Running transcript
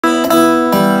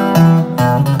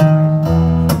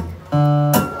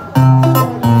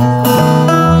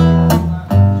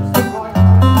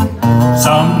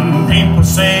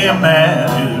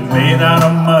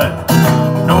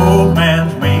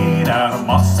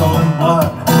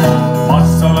blood,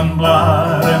 muscle and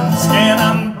blood and skin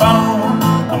and bone.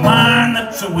 A mind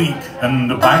that's weak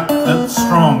and a back that's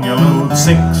strong. You load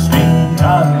 16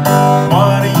 tons,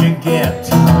 what do you get?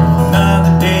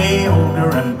 Another day older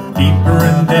and deeper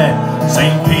in debt.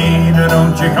 St. Peter,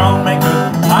 don't you call me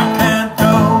good, I can't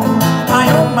go. I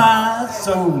owe my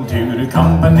soul to the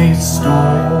company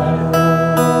store.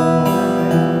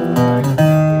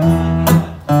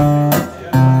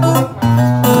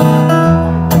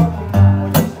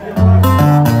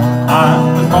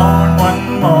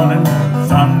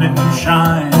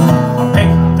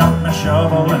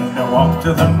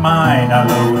 To the mine, I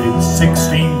loaded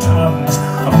 16 tons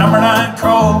of number 9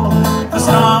 coal. The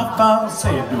snowfall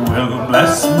said, well,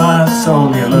 bless my soul.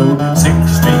 You load 16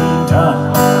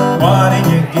 tons, what do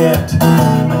you get?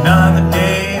 Another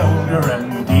day older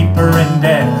and deeper in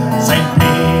debt. St.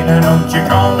 Peter, don't you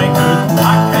call me good,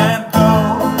 I can't go.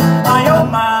 I owe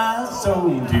my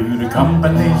soul to the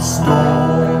company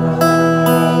store.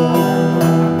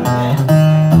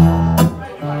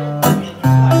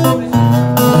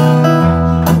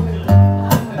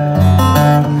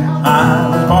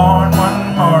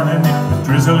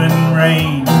 Drizzling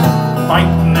rain,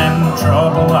 fighting and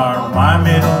trouble are my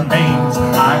middle names.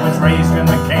 I was raised in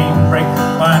the canebrake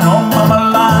by an old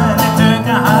mama line. It took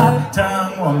a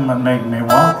high-town woman, make me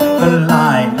walk the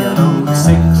line. You load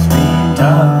 16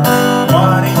 tons,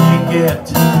 what do you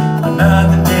get?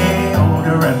 Another day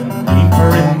older and deeper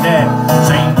in debt.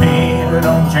 St. Peter,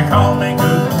 don't you call me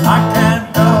good, I can't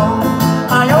go.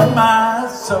 I owe my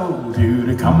soul to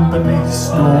the company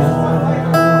store.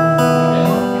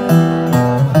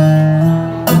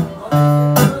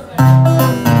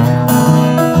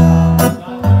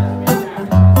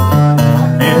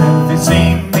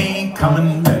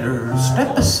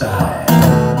 Step aside.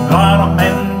 A lot of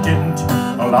men didn't,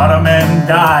 a lot of men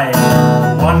died.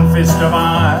 One fist of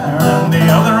iron and the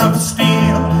other of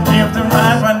steel. If the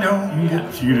right one don't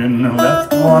get you, then the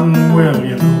left one will.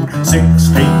 You load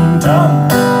 16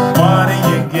 tons, what do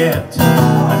you get?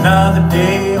 Another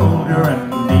day older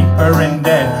and deeper in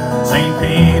debt. St.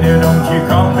 Peter, don't you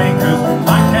call me, 'cause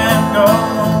I can't go.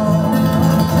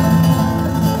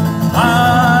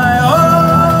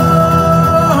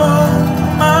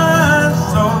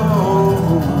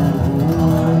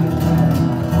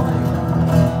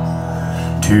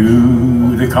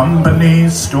 To the company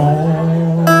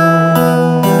store.